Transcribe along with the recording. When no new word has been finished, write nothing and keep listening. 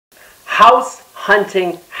house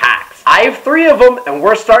hunting hacks. I have 3 of them and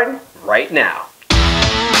we're starting right now.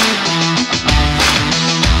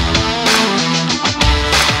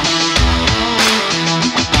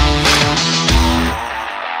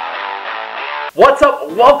 What's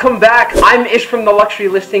up? Welcome back. I'm Ish from the Luxury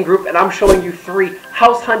Listing Group and I'm showing you 3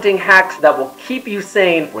 house hunting hacks that will keep you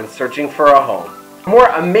sane when searching for a home. For more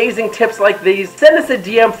amazing tips like these, send us a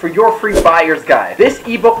DM for your free buyer's guide. This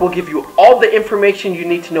ebook will give you all the information you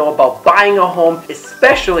need to know about buying a home,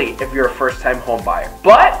 especially if you're a first-time home buyer.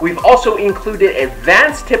 But we've also included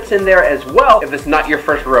advanced tips in there as well if it's not your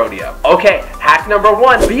first rodeo. Okay, hack number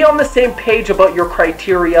 1, be on the same page about your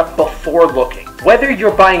criteria before looking. Whether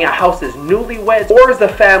you're buying a house as newlyweds or as a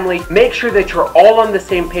family, make sure that you're all on the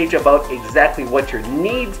same page about exactly what your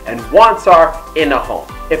needs and wants are in a home.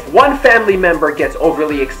 If one family member gets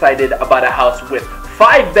overly excited about a house with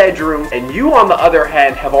 5 bedrooms and you on the other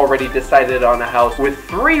hand have already decided on a house with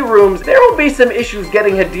 3 rooms, there will be some issues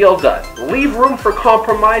getting a deal done. Leave room for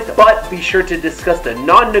compromise, but be sure to discuss the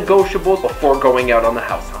non-negotiables before going out on the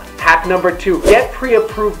house hunt. Hack number 2, get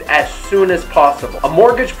pre-approved as soon as possible. A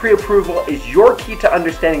mortgage pre-approval is your key to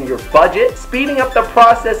understanding your budget, speeding up the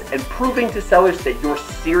process, and proving to sellers that you're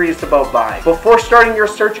serious about buying. Before starting your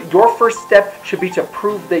search, your first step should be to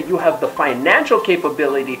prove that you have the financial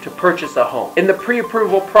capability to purchase a home. In the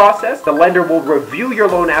pre-approval process, the lender will review your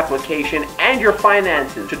loan application and your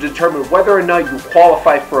finances to determine whether or not you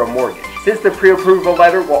qualify for a mortgage. Since the pre-approval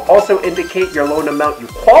letter will also indicate your loan amount you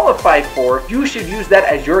qualify for, you should use that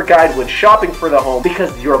as your guide when shopping for the home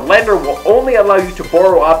because your lender will only allow you to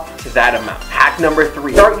borrow up to that amount. Hack number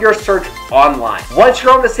 3, start your search online. Once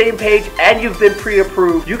you're on the same page and you've been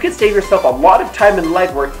pre-approved, you can save yourself a lot of time and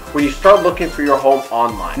legwork when you start looking for your home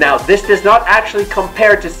online. Now, this does not actually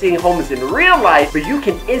compare to seeing homes in real life, but you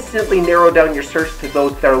can instantly narrow down your search to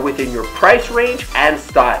those that are within your price range and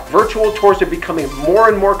style. Virtual tours are becoming more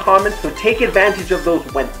and more common, so take advantage of those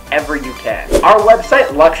whenever you can. Our website,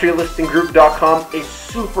 luxurylistinggroup.com, is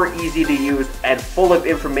super easy to use and full of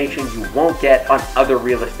information you won't get on other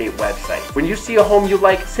real estate websites. When you see a home you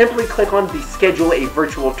like, simply click on the Schedule a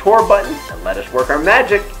Virtual Tour button and let us work our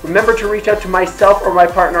magic. Remember to reach out to myself or my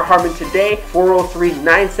partner Harman today,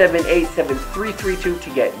 403-978-7332 to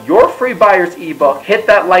get your free buyer's ebook. Hit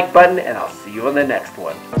that like button and I'll see you on the next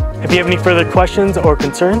one. If you have any further questions or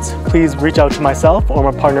concerns, please reach out to myself or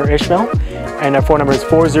my partner Ishmael, and our phone number is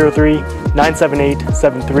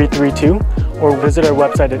 403-978-7332, or visit our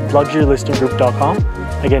website at luxurylistinggroup.com.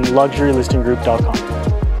 Again, luxurylistinggroup.com.